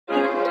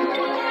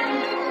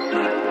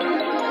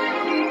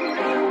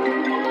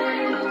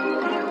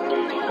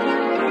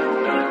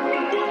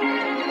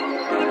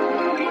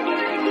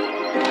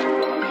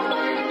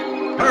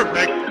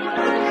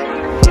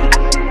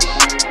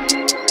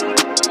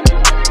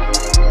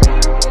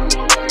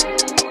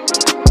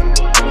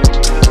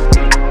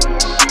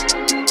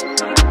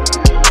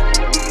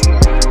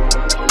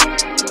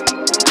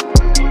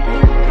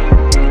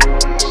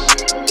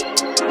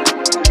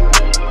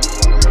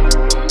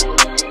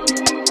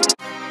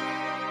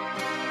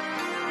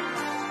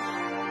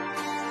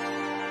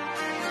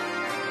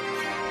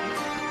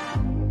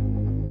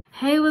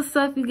Hey, what's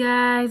up, you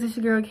guys? It's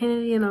your girl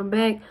Kennedy, and I'm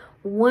back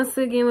once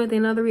again with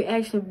another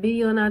reaction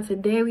video. Now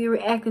today we're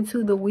reacting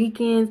to the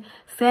Weeknd's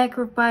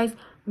Sacrifice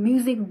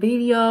music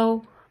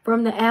video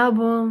from the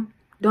album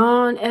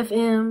Dawn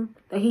FM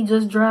that he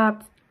just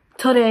dropped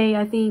today.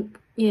 I think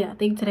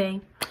today.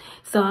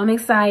 So I'm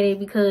excited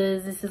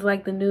because this is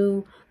like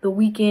the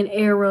Weeknd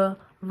era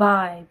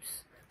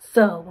vibes.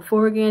 So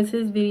before we get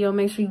into this video,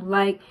 make sure you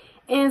like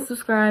and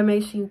subscribe.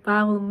 Make sure you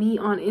follow me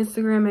on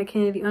Instagram at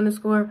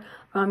Kennedy_.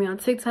 Follow me on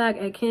TikTok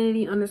at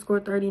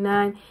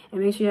Kennedy_39. And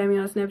make sure you have me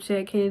on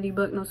Snapchat, Kennedy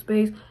Buck, no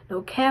space,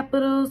 no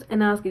capitals. And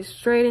now let's get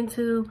straight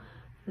into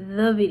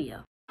the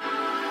video.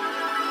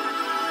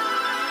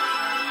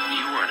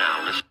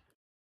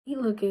 He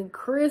looking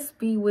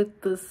crispy with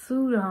the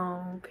suit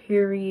on,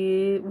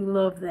 period. We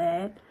love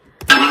that.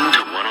 Listening to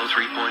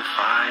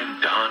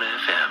 103.5 Dawn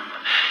FM.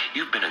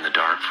 You've been in the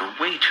dark for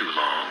way too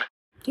long.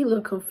 He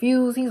look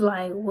confused. He's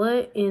like,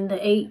 what in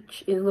the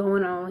H is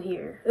going on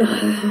here?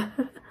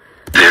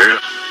 There.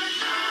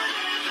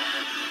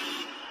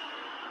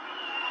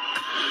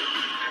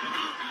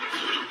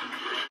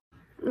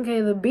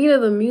 Okay, the beat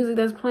of the music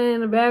that's playing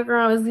in the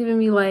background is giving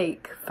me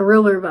like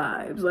Thriller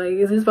vibes. Like,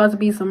 is this supposed to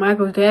be some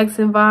Michael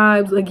Jackson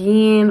vibes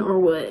again or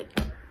what?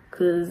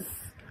 Cause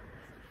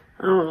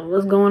I don't know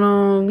what's going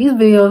on. These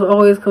videos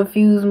always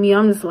confuse me.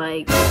 I'm just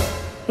like,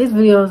 his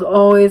videos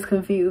always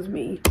confuse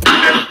me.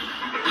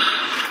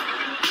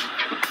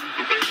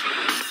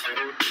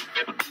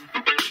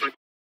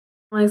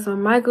 Like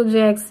some Michael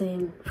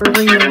Jackson, for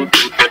real. I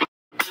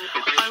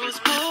was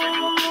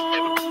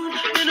born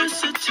in a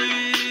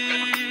city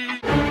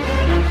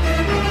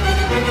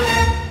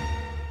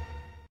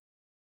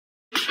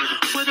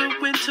where the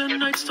winter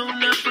nights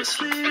don't ever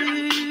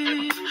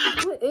sleep.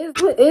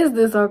 What is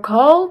this, a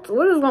cult?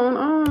 What is going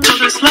on? So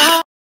this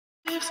life's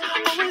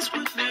always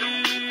with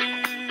me.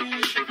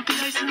 The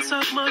ice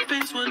inside my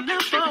veins will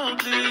never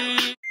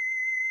bleed.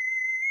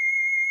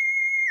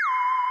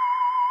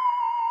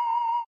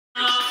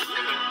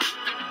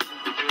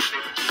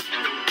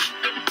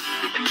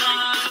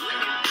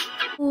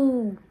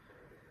 Ooh,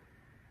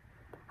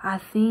 I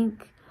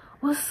think,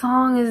 what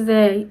song is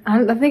that?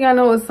 I think I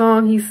know what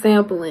song he's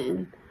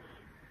sampling.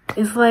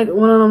 It's like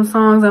one of them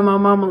songs that my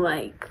mama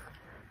like.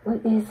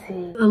 What is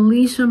it?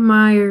 Alicia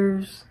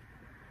Myers,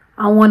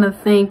 I Wanna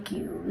Thank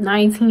You,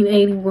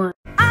 1981.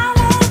 I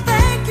wanna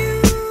thank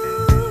you,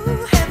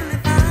 Heavenly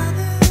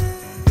Father,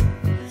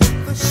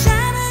 for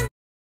shining.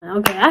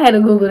 Okay, I had to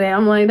Google that.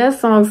 I'm like, that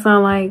song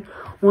sound like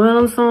one of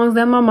them songs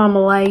that my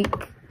mama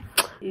like.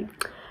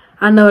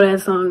 I know that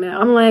song now.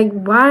 I'm like,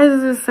 why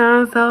does this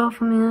sound so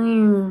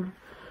familiar?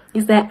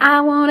 It's that I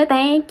wanna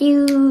thank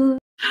you.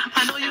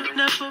 I know you'll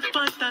never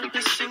find that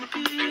missing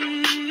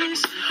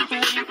piece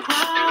when you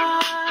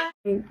cry.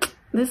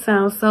 This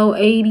sounds so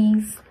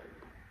 80s.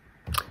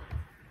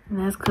 And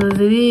that's because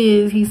it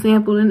is. He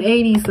sampled an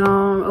 80s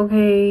song.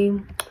 Okay.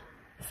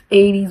 It's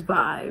 80s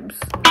vibes.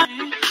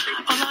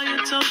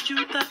 I told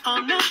you that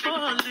I'll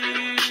never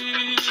leave.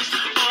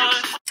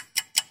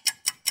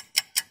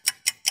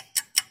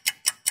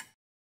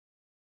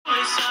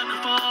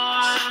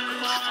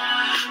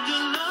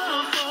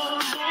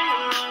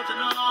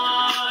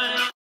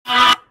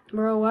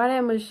 Bro, why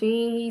that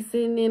machine he's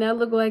sitting in? That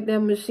look like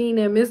that machine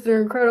that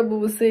Mr. Incredible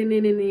was sitting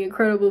in the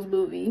Incredibles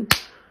movie.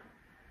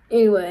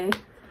 Anyway,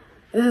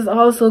 this is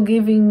also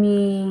giving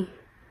me,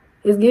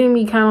 it's giving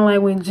me kind of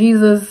like when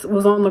Jesus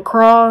was on the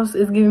cross.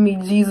 It's giving me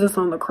Jesus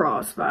on the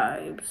cross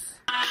vibes.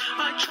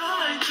 I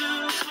tried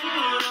to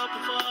put up a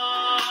fight.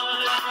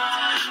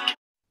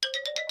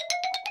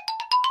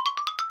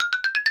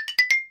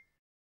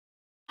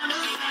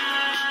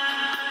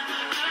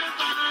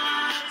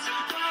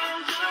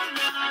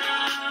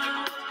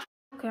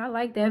 Okay, I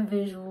like that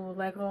visual,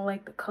 like all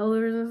like the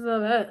colors and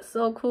stuff. That's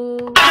so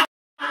cool.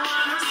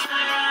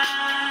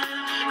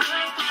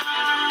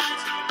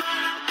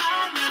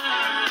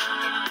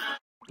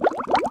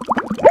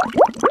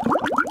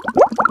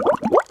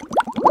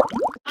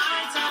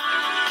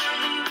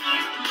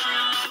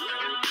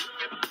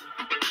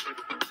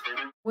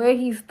 Where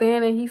he's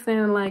standing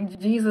like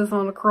Jesus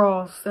on the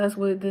cross. That's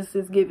what this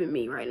is giving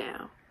me right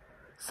now.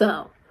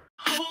 So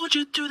Hold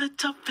you through the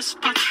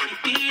toughest parts,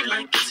 be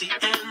like it's the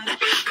end.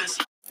 'Cause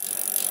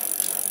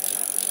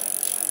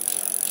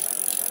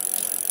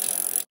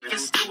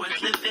it's still worth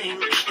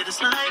living. Yeah,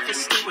 this life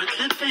is still worth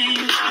living.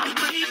 I can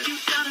break you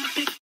down and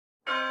pick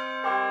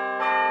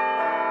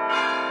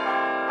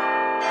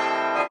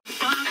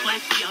fuck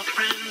like we are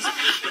friends,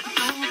 but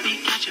don't be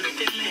catching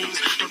feelings.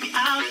 Don't be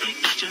out here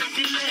catching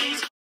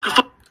feelings.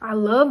 I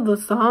love the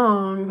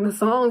song. The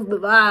song's the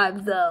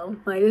vibes though.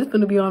 Like, it's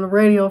gonna be on the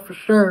radio for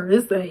sure.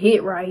 This is a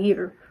hit right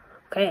here.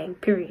 Okay,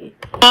 period.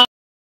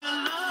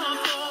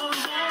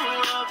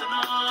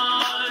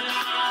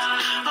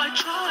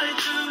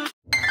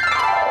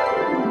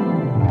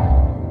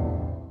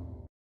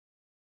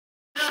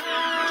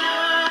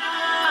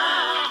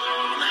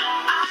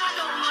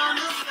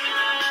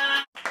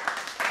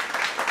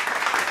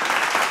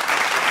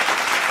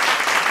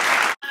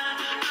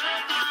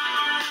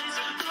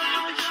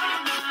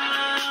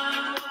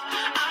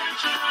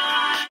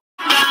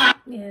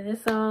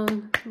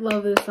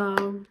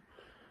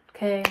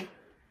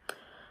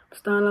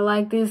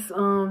 like this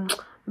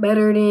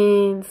better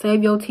than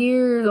Save Your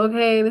Tears.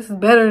 Okay, this is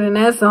better than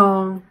that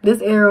song.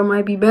 This era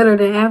might be better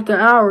than After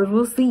Hours.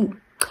 We'll see.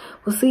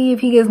 We'll see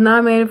if he gets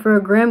nominated for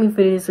a Grammy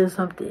for this or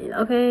something.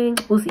 Okay,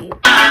 we'll see.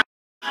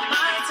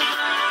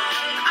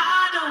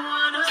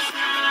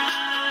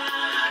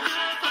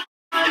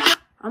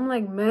 I'm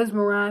like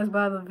mesmerized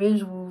by the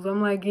visuals.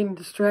 I'm like getting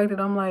distracted.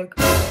 I'm like,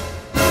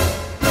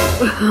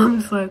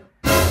 I'm just like,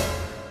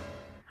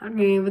 I can't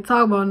even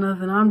talk about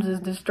nothing. I'm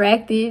just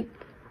distracted.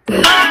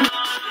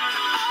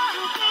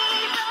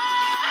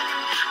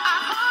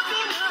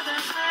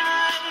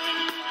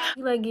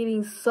 He like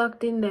getting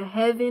sucked into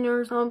heaven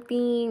or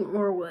something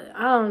or what?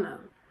 I don't know.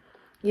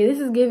 Yeah, this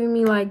is giving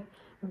me like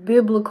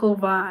biblical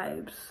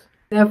vibes.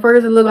 At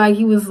first it looked like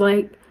he was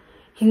like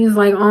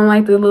on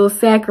like the little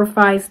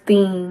sacrifice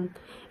thing,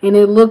 and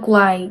it looked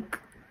like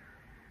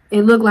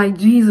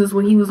Jesus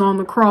when he was on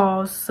the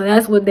cross. So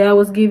that's what that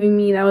was giving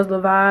me. That was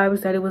the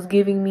vibes that it was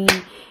giving me.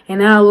 And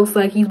now it looks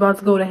like he's about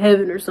to go to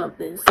heaven or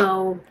something.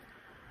 So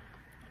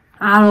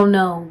I don't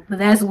know, but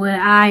that's what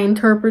I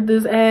interpret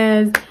this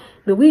as.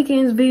 The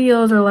Weeknd's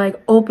videos are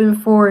like open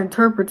for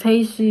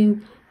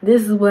interpretation.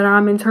 This is what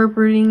I'm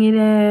interpreting it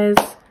as.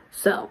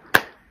 So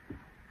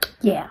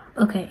yeah,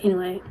 okay,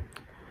 anyway.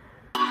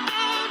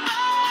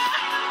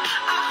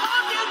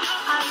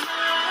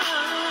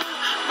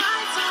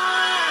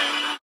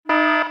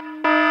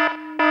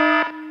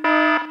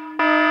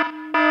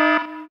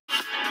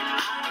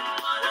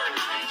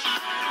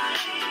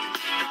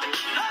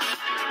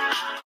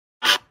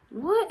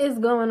 What is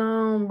going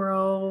on,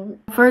 bro?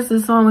 First, the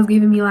song was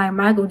giving me like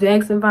Michael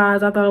Jackson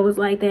vibes. I thought it was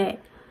like that.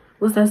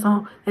 What's that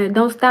song? And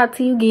Don't Stop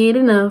Till You Get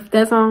Enough.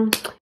 That song.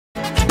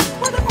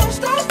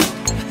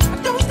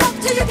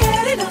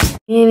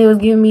 And it was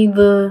giving me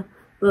the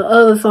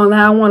other song, that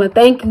I Want to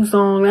Thank You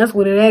song. That's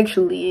what it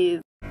actually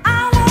is.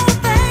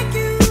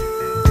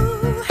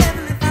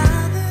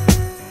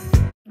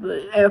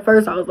 But at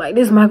first, I was like,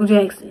 this is Michael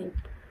Jackson.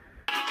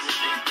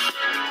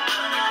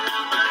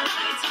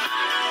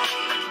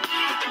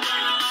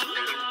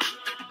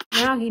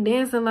 Now he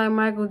dancing like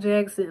Michael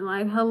Jackson.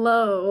 Like,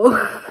 hello.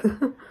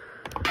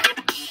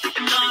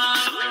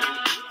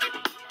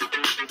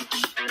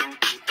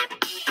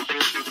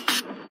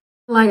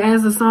 Like,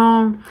 as the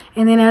song,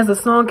 and then as the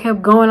song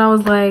kept going, I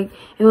was like,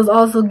 it was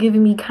also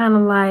giving me kind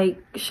of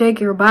like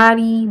Shake Your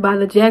Body by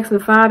the Jackson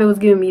 5. It was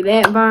giving me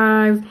that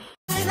vibes.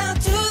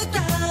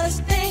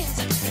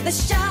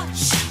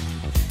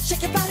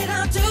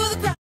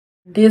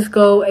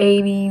 Disco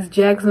 80s,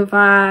 Jackson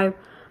 5,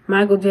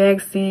 Michael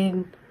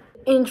Jackson.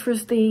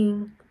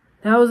 Interesting.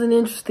 That was an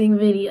interesting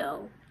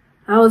video.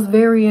 I was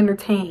very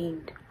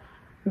entertained.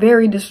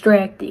 Very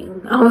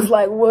distracting. I was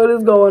like, what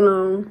is going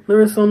on? There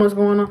is so much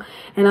going on.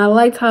 And I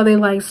liked how they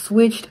like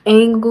switched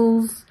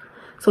angles.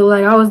 So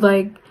like I was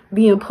like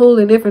being pulled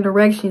in different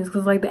directions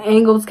because like the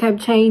angles kept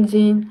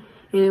changing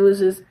and it was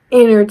just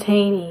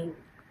entertaining.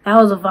 That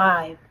was a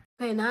vibe.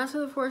 Okay, now to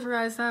the portion where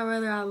I decide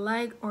whether I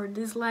like or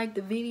dislike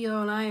the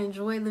video, and I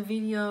enjoyed the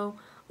video,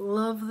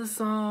 love the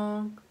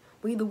song.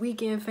 We the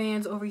Weeknd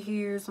fans over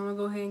here, so I'm gonna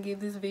go ahead and give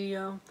this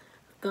video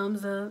a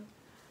thumbs up.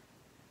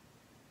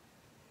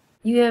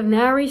 You have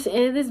now reached the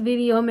end of this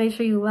video. Make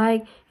sure you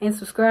like and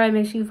subscribe.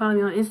 Make sure you follow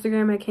me on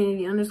Instagram at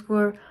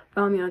Kennedy_.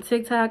 Follow me on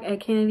TikTok at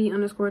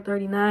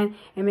Kennedy_39.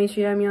 And make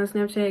sure you have me on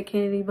Snapchat at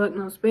Kennedy Buck,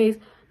 no space,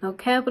 no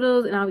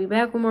capitals. And I'll be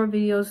back with more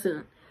videos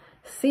soon.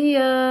 See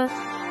ya!